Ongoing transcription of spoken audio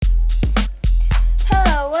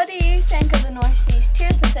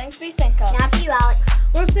things we think of. Now to you, Alex.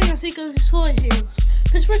 One thing I think of is Phillies views.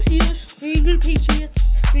 Pittsburgh Steelers, New England Patriots,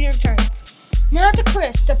 New York Giants. Now to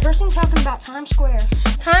Chris, the person talking about Times Square.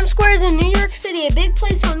 Times Square is in New York City, a big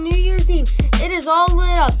place on New Year's Eve. It is all lit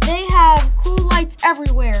up. They have cool lights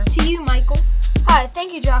everywhere. To you, Michael. Hi,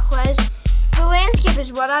 thank you, Jacques. The landscape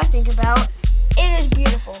is what I think about. It is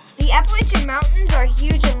beautiful. The Appalachian Mountains are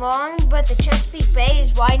huge and long, but the Chesapeake Bay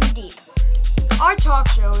is wide and deep. Our talk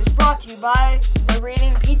show is brought to you by The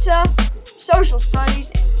Reading Pizza, Social Studies,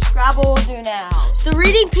 and Scrabble Do Nows. The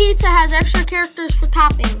Reading Pizza has extra characters for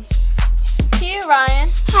toppings. To you, Ryan.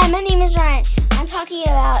 Hi, my name is Ryan. I'm talking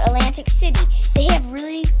about Atlantic City. They have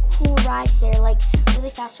really cool rides there, like really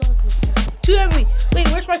fast roller coasters. To Emily. Wait,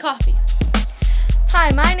 where's my coffee? Hi,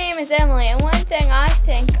 my name is Emily, and one thing I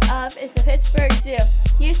think of is the Pittsburgh Zoo.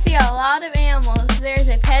 You see a lot of animals. There's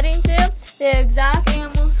a petting zoo. The exotic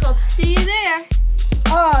animals hope to see you there.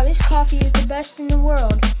 This coffee is the best in the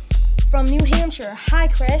world. From New Hampshire. Hi,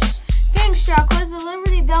 Chris. Thanks, Jacques. The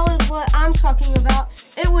Liberty Bell is what I'm talking about.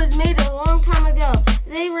 It was made a long time ago.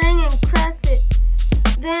 They rang and cracked it.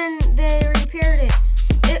 Then they repaired it.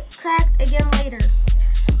 It cracked again later.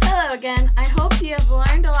 Hello again. I hope you have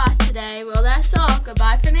learned a lot today. Well, that's all.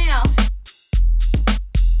 Goodbye for now.